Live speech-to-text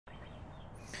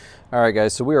All right,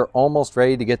 guys, so we are almost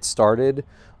ready to get started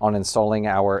on installing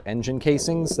our engine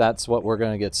casings. That's what we're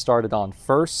going to get started on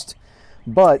first.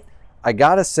 But I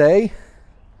gotta say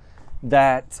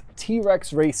that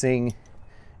T-Rex Racing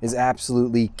is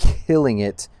absolutely killing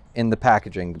it in the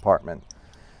packaging department.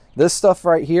 This stuff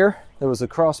right here, there was a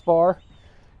crossbar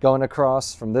going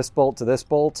across from this bolt to this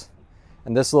bolt,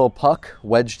 and this little puck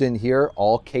wedged in here,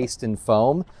 all cased in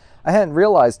foam. I hadn't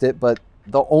realized it, but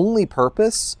the only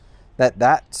purpose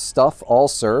that stuff all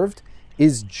served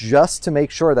is just to make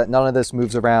sure that none of this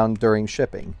moves around during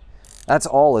shipping. That's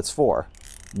all it's for.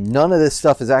 None of this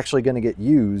stuff is actually going to get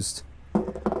used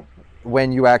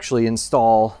when you actually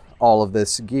install all of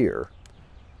this gear.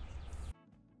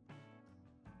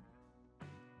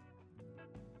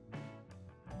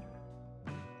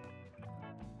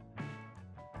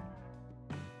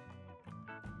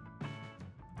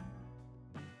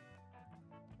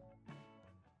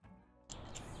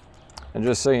 And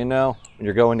just so you know, when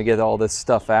you're going to get all this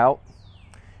stuff out,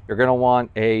 you're going to want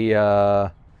a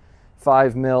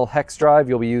 5mm hex drive.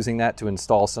 You'll be using that to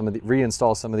install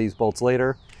reinstall some of these bolts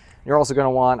later. You're also going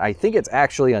to want, I think it's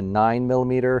actually a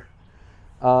 9mm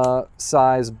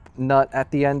size nut at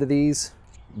the end of these,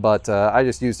 but I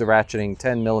just used a ratcheting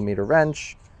 10mm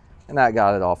wrench, and that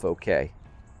got it off okay.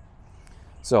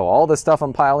 So all the stuff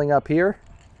I'm piling up here,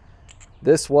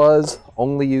 this was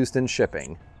only used in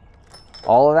shipping.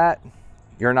 All of that,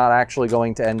 you're not actually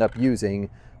going to end up using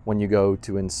when you go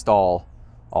to install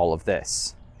all of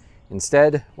this.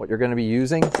 Instead, what you're going to be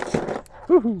using,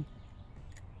 let me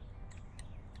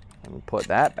put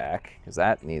that back because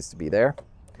that needs to be there.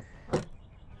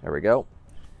 There we go.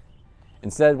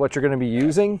 Instead, what you're going to be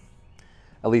using,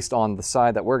 at least on the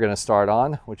side that we're going to start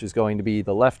on, which is going to be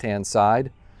the left-hand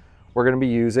side, we're going to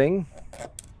be using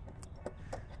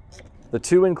the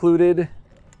 2 included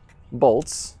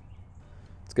bolts.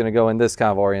 It's going to go in this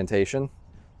kind of orientation.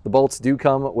 The bolts do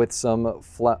come with some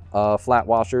flat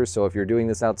washers, so if you're doing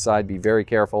this outside, be very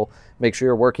careful. Make sure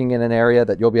you're working in an area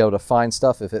that you'll be able to find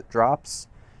stuff if it drops.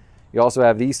 You also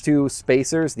have these 2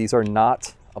 spacers. These are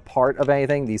not a part of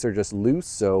anything. These are just loose,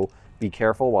 so be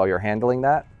careful while you're handling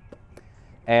that.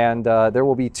 And there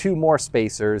will be 2 more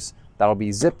spacers that'll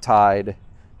be zip tied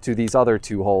to these other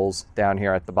 2 holes down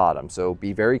here at the bottom. So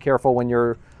be very careful when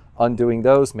you're undoing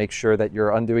those. Make sure that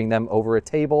you're undoing them over a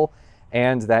table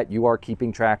and that you are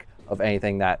keeping track of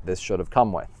anything that this should have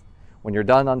come with. When you're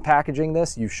done unpackaging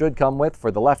this, you should come with,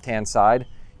 for the left-hand side,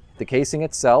 the casing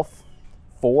itself,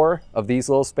 4 of these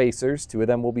little spacers, 2 of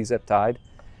them will be zip tied.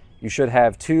 You should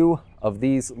have 2 of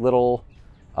these little,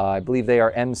 I believe they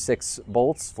are M6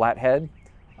 bolts, flathead.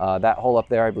 That hole up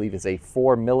there, I believe, is a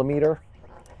 4mm.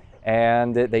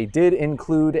 And they did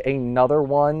include another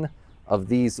one of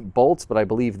these bolts, but I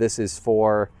believe this is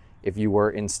for if you were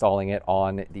installing it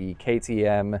on the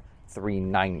KTM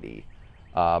 390.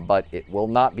 But it will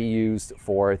not be used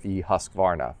for the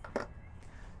Husqvarna.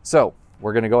 So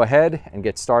we're going to go ahead and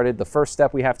get started. The first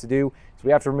step we have to do is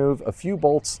we have to remove a few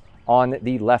bolts on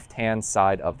the left-hand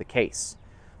side of the case.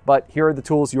 But here are the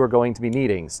tools you are going to be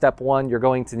needing. Step 1, you're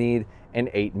going to need an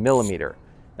 8mm.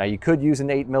 Now you could use an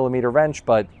 8mm wrench,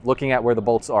 but looking at where the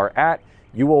bolts are at,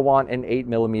 you will want an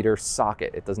 8mm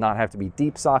socket. It does not have to be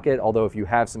deep socket, although if you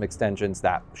have some extensions,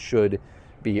 that should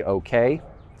be okay.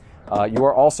 You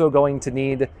are also going to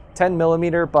need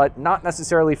 10mm, but not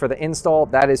necessarily for the install.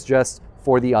 That is just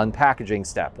for the unpackaging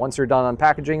step. Once you're done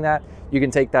unpackaging that, you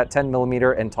can take that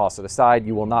 10mm and toss it aside.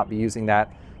 You will not be using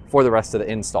that for the rest of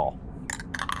the install.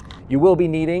 You will be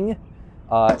needing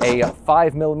a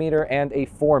 5mm and a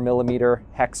 4mm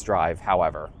hex drive,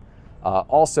 however.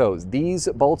 Also, these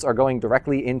bolts are going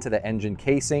directly into the engine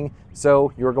casing,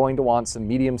 so you're going to want some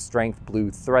medium strength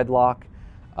blue thread lock.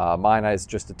 Mine is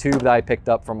just a tube that I picked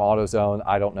up from AutoZone.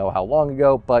 I don't know how long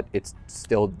ago, but it's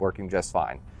still working just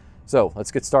fine. So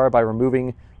let's get started by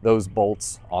removing those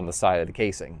bolts on the side of the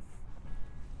casing.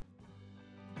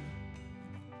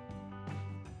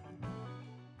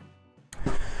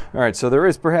 All right, so there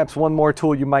is perhaps one more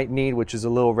tool you might need, which is a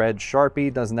little red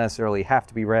Sharpie. Doesn't necessarily have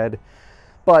to be red,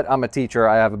 but I'm a teacher.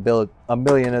 I have a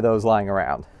million of those lying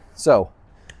around. So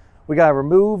we gotta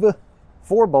remove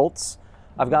 4 bolts.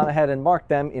 I've gone ahead and marked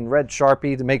them in red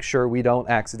Sharpie to make sure we don't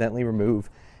accidentally remove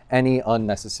any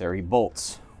unnecessary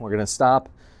bolts. We're gonna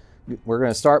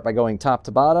start by going top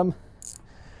to bottom.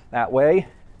 That way,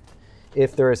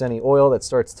 if there is any oil that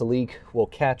starts to leak, we'll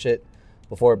catch it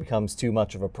before it becomes too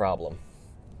much of a problem.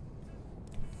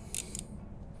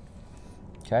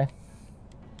 Okay.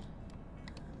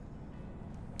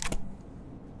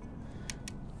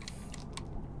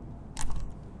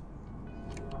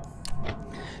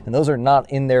 And those are not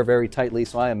in there very tightly,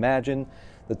 so I imagine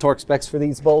the torque specs for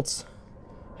these bolts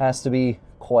has to be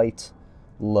quite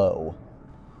low.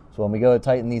 So when we go to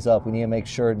tighten these up, we need to make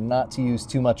sure not to use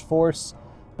too much force,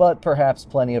 but perhaps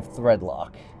plenty of thread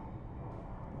lock.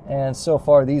 And so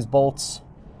far these bolts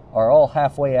are all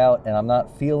halfway out and I'm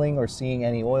not feeling or seeing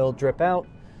any oil drip out.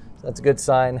 So that's a good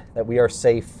sign that we are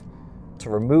safe to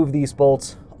remove these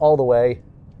bolts all the way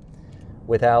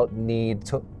without need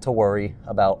to worry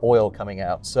about oil coming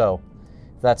out. So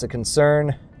if that's a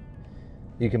concern,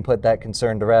 you can put that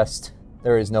concern to rest.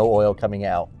 There is no oil coming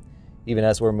out, even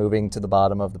as we're moving to the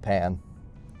bottom of the pan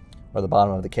or the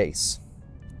bottom of the case.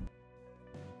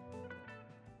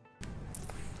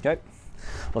 Okay,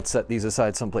 let's set these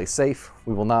aside someplace safe.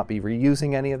 We will not be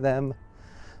reusing any of them,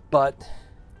 but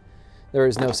there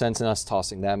is no sense in us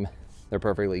tossing them. They're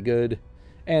perfectly good.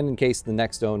 And in case the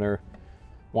next owner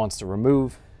wants to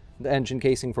remove the engine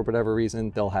casing for whatever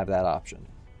reason, they'll have that option.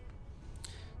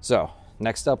 So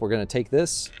next up, we're going to take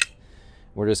this.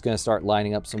 We're just going to start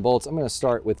lining up some bolts. I'm going to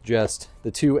start with just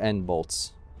the 2 end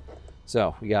bolts.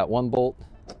 So we got 1 bolt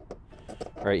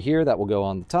right here that will go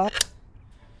on the top,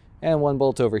 and 1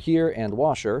 bolt over here and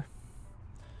washer,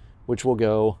 which will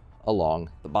go along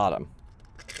the bottom.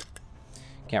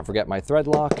 Can't forget my thread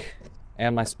lock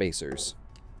and my spacers.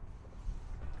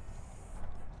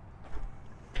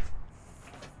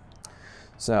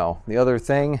 So the other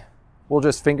thing, we'll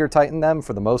just finger tighten them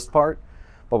for the most part,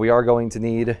 but we are going to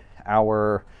need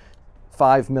our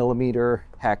 5mm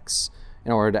hex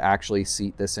in order to actually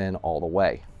seat this in all the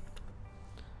way.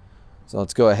 So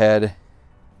let's go ahead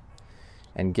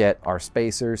and get our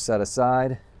spacers set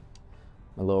aside.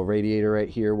 My little radiator right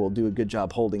here will do a good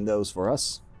job holding those for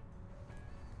us.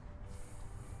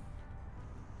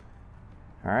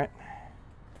 All right.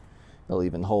 They'll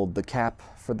even hold the cap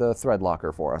for the thread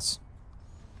locker for us.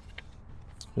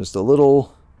 Just a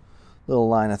little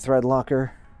line of thread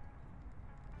locker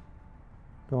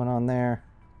going on there.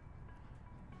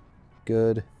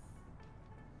 Good.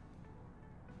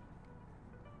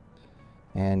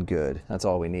 And good. That's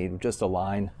all we need, just a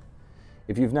line.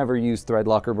 If you've never used thread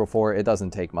locker before, it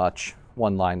doesn't take much.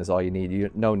 1 line is all you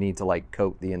need. No need to like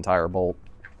coat the entire bolt.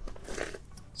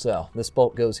 So this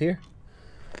bolt goes here.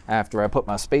 After I put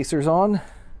my spacers on,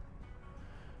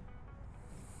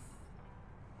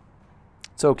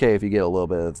 it's okay if you get a little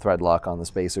bit of thread lock on the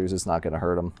spacers. It's not going to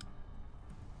hurt them.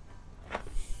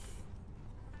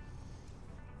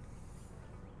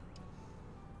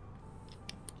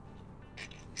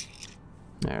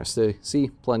 There, see,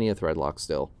 plenty of thread lock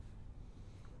still.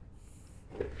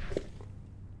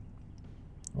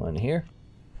 1 here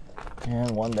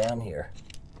and 1 down here.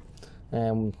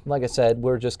 And like I said,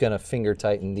 we're just going to finger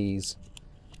tighten these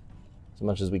as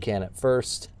much as we can at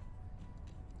first.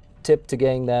 Tip to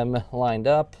getting them lined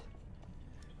up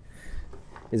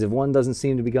is if one doesn't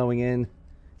seem to be going in,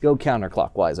 go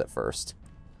counterclockwise at first.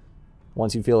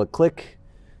 Once you feel it click,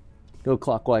 go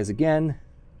clockwise again,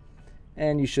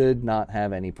 and you should not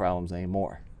have any problems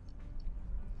anymore.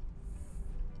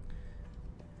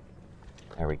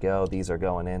 There we go. These are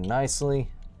going in nicely.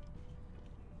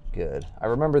 Good. I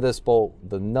remember this bolt,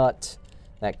 the nut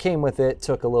that came with it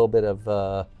took a little bit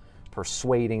of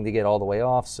persuading to get all the way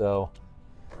off, so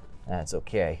that's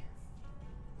okay.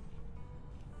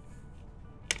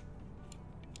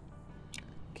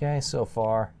 Okay, so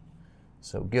far,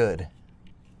 so good.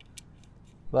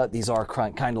 But these are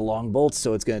kind of long bolts,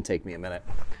 so it's going to take me a minute.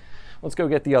 Let's go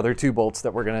get the other 2 bolts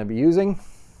that we're going to be using,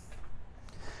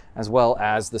 as well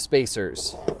as the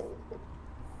spacers.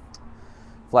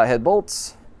 Flathead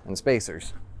bolts and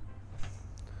spacers.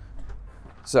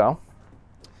 So,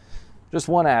 just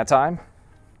one at a time.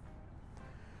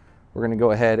 We're going to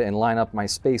go ahead and line up my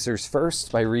spacers first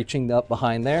by reaching up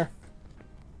behind there.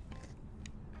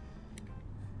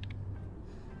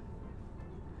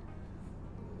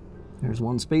 There's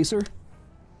one spacer,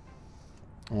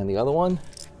 and the other one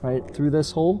right through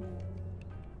this hole.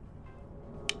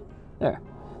 There.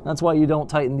 That's why you don't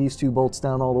tighten these 2 bolts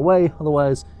down all the way,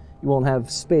 otherwise you won't have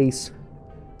space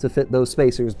to fit those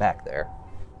spacers back there.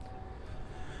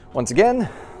 Once again,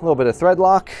 a little bit of thread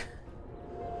lock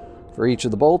for each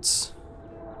of the bolts.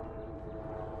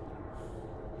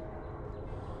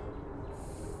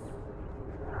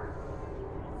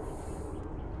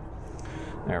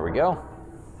 There we go.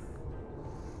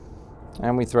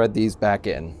 And we thread these back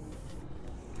in.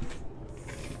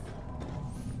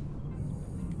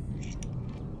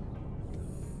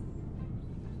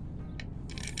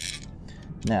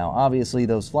 Now, obviously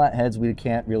those flatheads we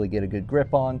can't really get a good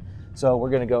grip on, so we're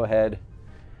going to go ahead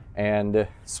and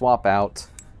swap out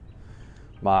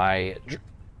my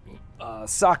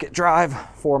socket drive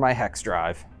for my hex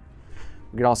drive.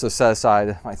 We can also set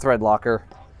aside my thread locker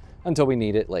until we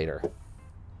need it later.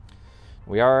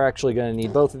 We are actually going to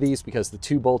need both of these because the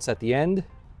 2 bolts at the end,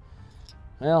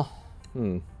 well,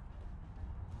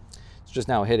 it's just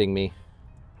now hitting me.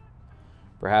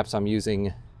 Perhaps I'm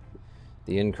using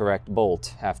the incorrect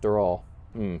bolt after all.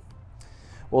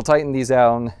 We'll tighten these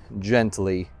down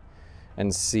gently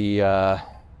and see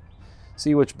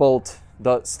which bolt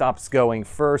stops going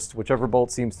first. Whichever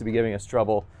bolt seems to be giving us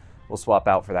trouble, we'll swap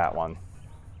out for that one.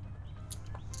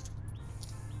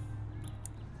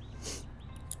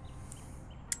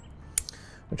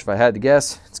 Which, if I had to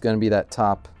guess, it's going to be that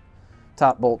top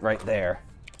bolt right there.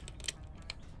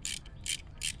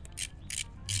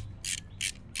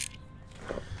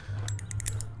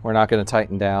 We're not going to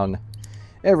tighten down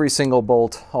every single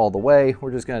bolt all the way.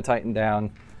 We're just going to tighten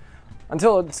down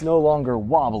until it's no longer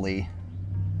wobbly.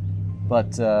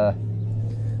 But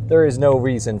there is no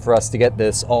reason for us to get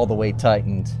this all the way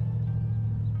tightened.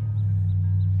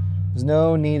 There's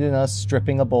no need in us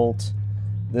stripping a bolt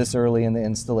this early in the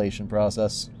installation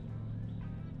process.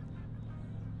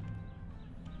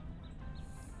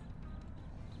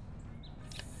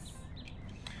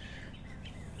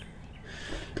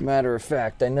 Matter of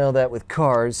fact, I know that with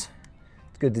cars,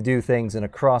 it's good to do things in a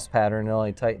cross pattern and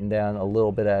only tighten down a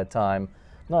little bit at a time.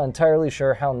 I'm not entirely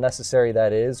sure how necessary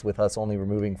that is with us only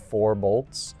removing 4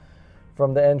 bolts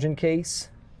from the engine case,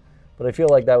 but I feel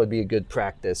like that would be a good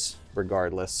practice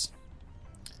regardless.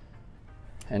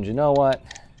 And you know what?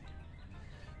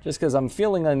 Just because I'm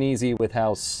feeling uneasy with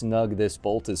how snug this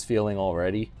bolt is feeling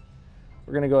already,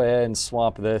 we're going to go ahead and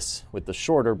swap this with the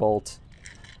shorter bolt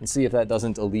and see if that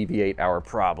doesn't alleviate our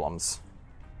problems.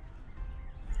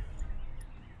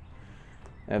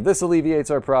 And if this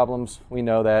alleviates our problems, we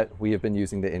know that we have been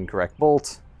using the incorrect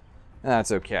bolt, and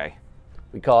that's okay.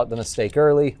 We caught the mistake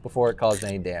early before it caused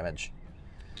any damage.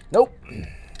 Nope.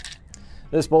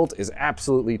 This bolt is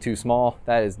absolutely too small.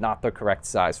 That is not the correct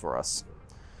size for us.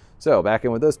 So back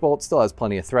in with this bolt, still has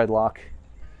plenty of thread lock.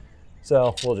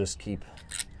 So we'll just keep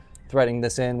threading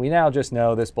this in. We now just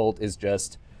know this bolt is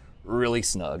just really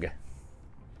snug.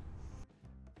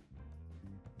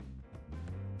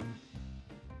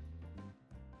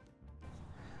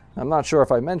 I'm not sure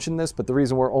if I mentioned this, but the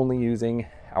reason we're only using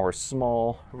our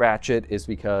small ratchet is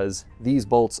because these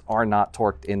bolts are not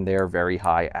torqued in there very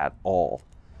high at all.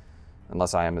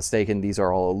 Unless I am mistaken, these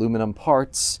are all aluminum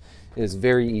parts. It is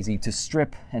very easy to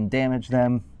strip and damage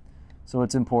them, so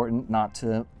it's important not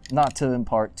to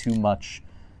impart too much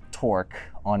torque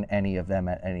on any of them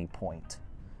at any point.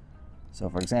 So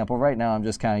for example, right now I'm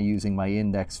just kind of using my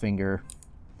index finger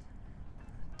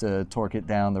to torque it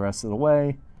down the rest of the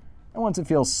way, and once it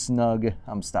feels snug,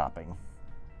 I'm stopping.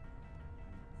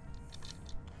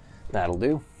 That'll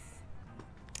do.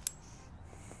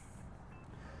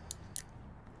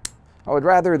 I would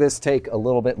rather this take a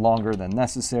little bit longer than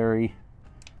necessary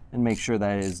and make sure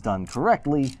that it is done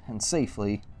correctly and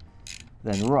safely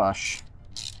than rush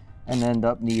and end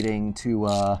up needing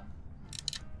to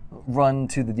run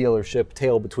to the dealership,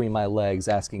 tail between my legs,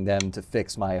 asking them to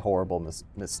fix my horrible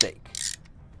mistake.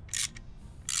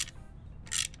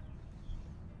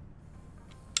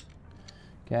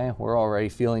 Okay, we're already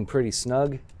feeling pretty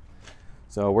snug,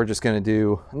 so we're just going to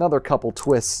do another couple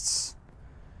twists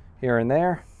here and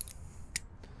there.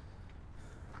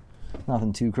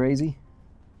 Nothing too crazy.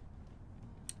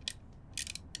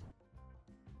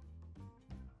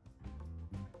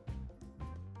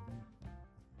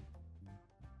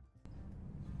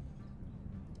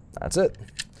 That's it.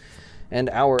 And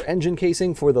our engine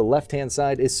casing for the left-hand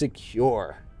side is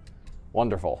secure.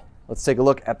 Wonderful. Let's take a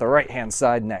look at the right-hand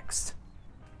side next.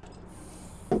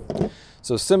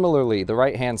 So similarly, the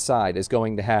right-hand side is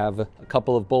going to have a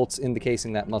couple of bolts in the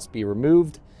casing that must be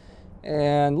removed.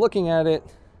 And looking at it,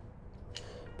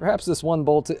 perhaps this one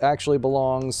bolt actually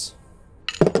belongs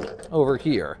over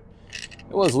here.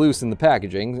 It was loose in the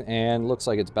packaging and looks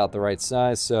like it's about the right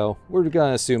size, so we're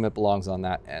going to assume it belongs on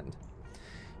that end.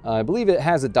 I believe it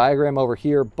has a diagram over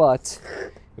here, but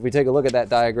if we take a look at that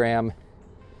diagram,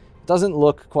 it doesn't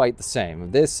look quite the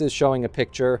same. This is showing a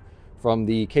picture from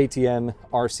the KTM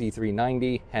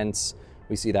RC390, hence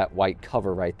we see that white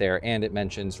cover right there, and it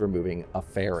mentions removing a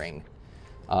fairing.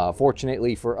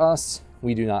 Fortunately for us,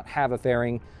 we do not have a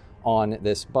fairing on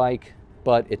this bike,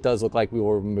 but it does look like we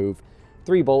will remove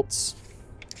 3 bolts,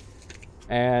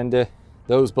 and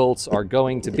those bolts are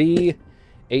going to be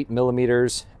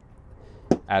 8mm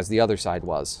as the other side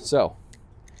was. So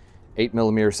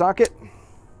 8mm socket.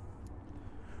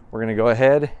 We're going to go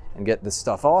ahead and get this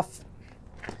stuff off,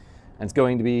 and it's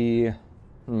going to be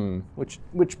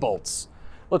which bolts?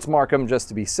 Let's mark them just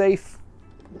to be safe.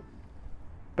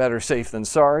 Better safe than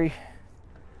sorry.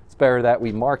 Let's better that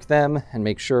we mark them and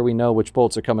make sure we know which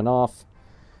bolts are coming off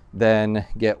than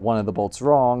get one of the bolts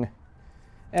wrong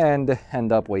and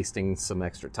end up wasting some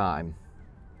extra time.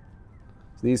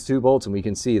 So these 2 bolts, and we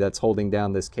can see that's holding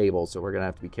down this cable, so we're gonna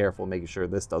have to be careful making sure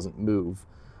this doesn't move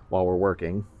while we're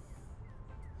working.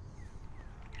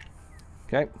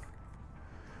 Okay,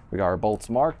 we got our bolts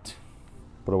marked.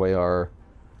 Put away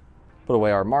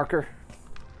our marker,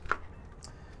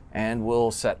 and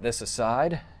we'll set this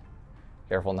aside.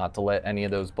 Careful not to let any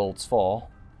of those bolts fall,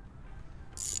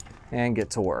 and get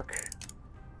to work.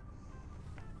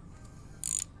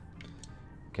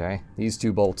 Okay, these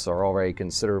 2 bolts are already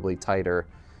considerably tighter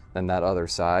than that other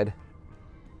side.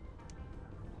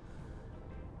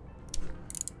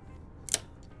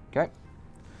 Okay.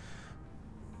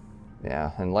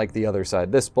 Yeah, and like the other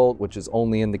side, this bolt, which is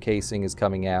only in the casing, is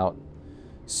coming out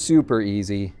super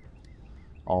easy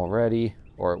already,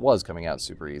 or it was coming out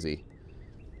super easy.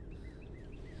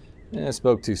 I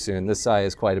spoke too soon. This side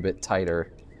is quite a bit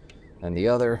tighter than the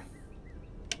other.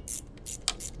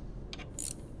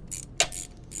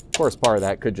 Of course, part of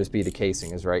that could just be the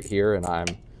casing is right here, and I'm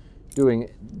doing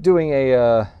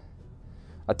a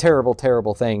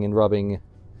terrible thing in rubbing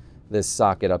this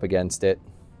socket up against it.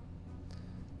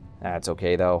 That's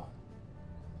okay though.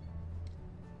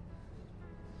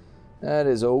 That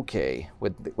is okay.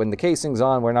 When the casing's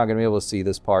on, we're not going to be able to see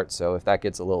this part, so if that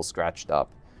gets a little scratched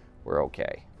up, we're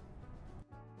okay.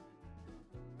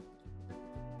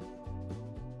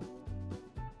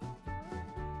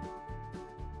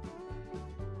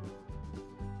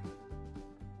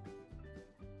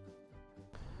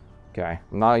 Okay,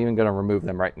 I'm not even going to remove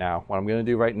them right now. What I'm going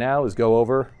to do right now is go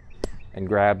over and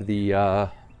grab the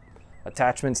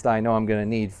attachments that I know I'm going to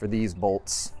need for these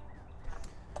bolts.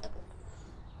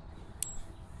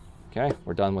 Okay,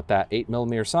 we're done with that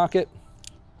 8mm socket,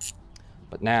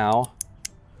 but now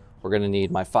we're going to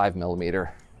need my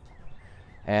 5mm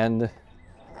and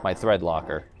my thread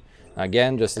locker. Now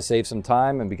again, just to save some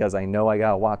time, and because I know I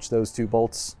got to watch those 2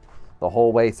 bolts the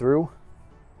whole way through,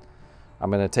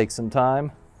 I'm going to take some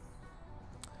time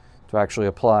to actually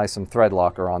apply some thread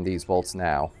locker on these bolts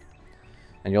now.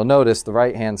 And you'll notice the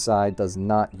right hand side does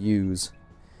not use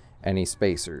any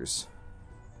spacers.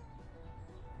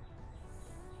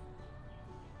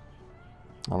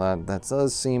 Well, that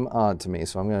does seem odd to me,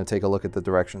 so I'm going to take a look at the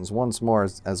directions once more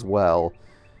as well,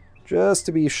 just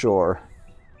to be sure.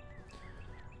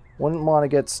 Wouldn't want to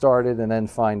get started and then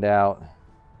find out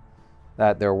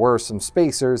that there were some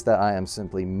spacers that I am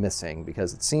simply missing,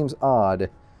 because it seems odd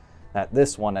that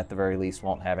this one at the very least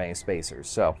won't have any spacers.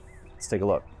 So let's take a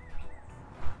look.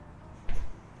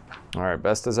 All right,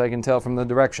 best as I can tell from the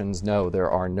directions, no,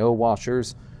 there are no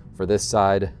washers for this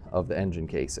side of the engine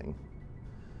casing.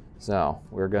 So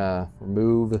we're gonna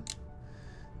remove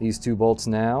these 2 bolts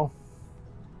now.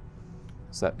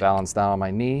 Set balance down on my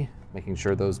knee, making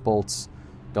sure those bolts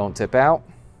don't tip out.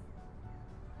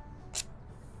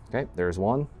 Okay, there's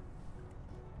one.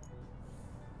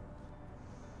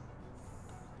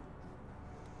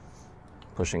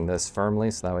 Pushing this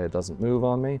firmly so that way it doesn't move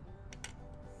on me.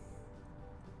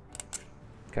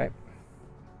 Okay.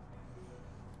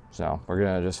 So we're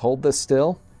gonna just hold this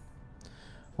still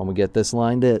when we get this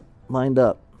lined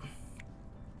up.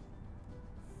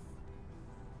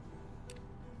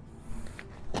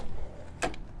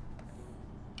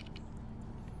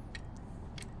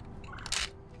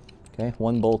 Okay,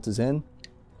 1 bolt is in.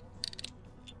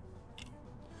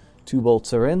 2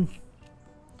 bolts are in.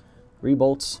 3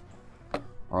 bolts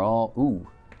are all, ooh,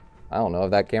 I don't know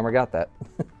if that camera got that.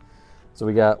 So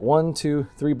we got 1, 2,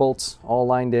 3 bolts all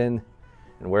lined in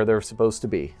and where they're supposed to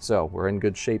be. So we're in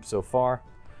good shape so far.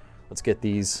 Let's get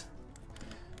these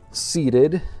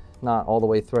seated, not all the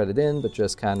way threaded in, but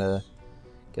just kind of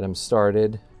get them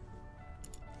started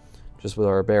just with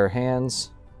our bare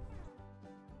hands.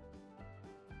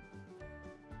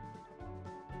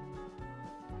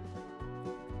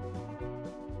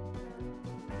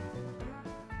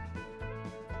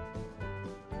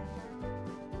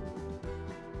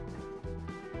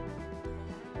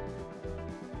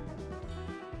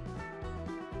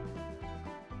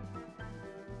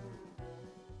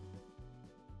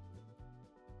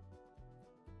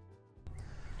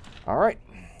 All right,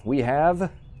 we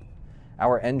have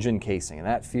our engine casing, and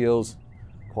that feels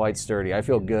quite sturdy. I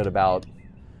feel good about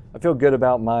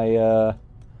my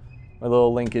my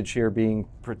little linkage here being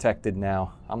protected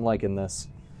now. I'm liking this.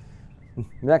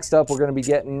 Next up, we're going to be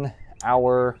getting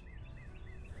our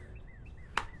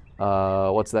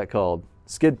what's that called?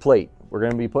 Skid plate. We're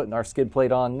going to be putting our skid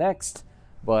plate on next,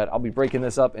 but I'll be breaking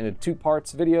this up into 2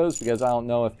 parts videos because I don't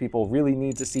know if people really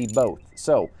need to see both.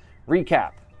 So,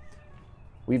 recap.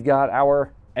 We've got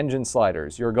our engine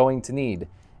sliders, you're going to need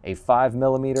a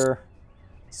 5mm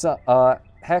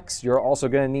hex. You're also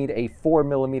going to need a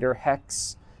 4mm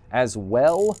hex as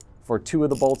well for 2 of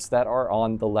the bolts that are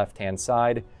on the left-hand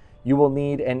side. You will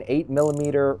need an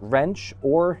 8mm wrench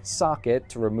or socket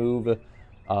to remove,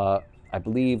 I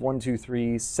believe,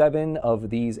 7 of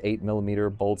these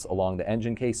 8mm bolts along the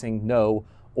engine casing. No,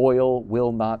 oil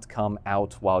will not come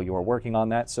out while you're working on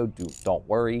that, so don't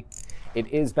worry. It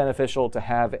is beneficial to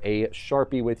have a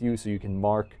Sharpie with you so you can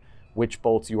mark which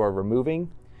bolts you are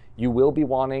removing. You will be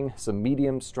wanting some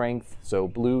medium strength, so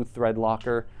blue thread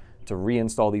locker, to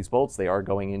reinstall these bolts. They are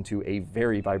going into a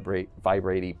very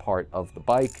vibrating part of the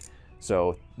bike,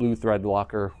 so blue thread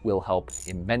locker will help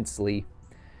immensely.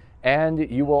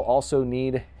 And you will also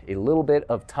need a little bit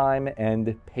of time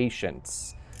and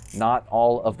patience. Not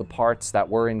all of the parts that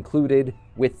were included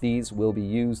with these will be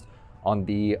used on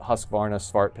the Husqvarna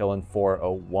Svartpilen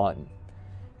 401.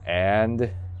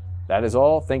 And that is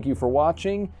all. Thank you for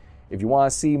watching. If you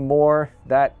want to see more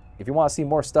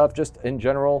stuff just in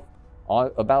general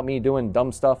about me doing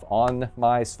dumb stuff on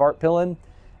my Svartpilen,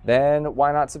 then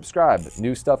why not subscribe?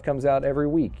 New stuff comes out every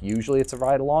week. Usually it's a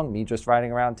ride along, me just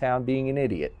riding around town being an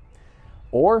idiot.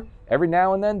 Or every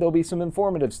now and then there'll be some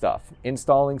informative stuff,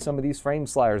 installing some of these frame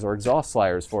sliders or exhaust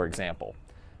sliders, for example.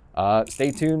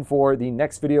 Stay tuned for the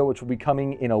next video, which will be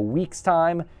coming in a week's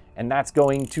time, and that's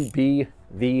going to be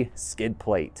the skid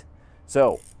plate.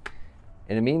 So,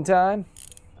 in the meantime,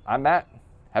 I'm Matt.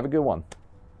 Have a good one.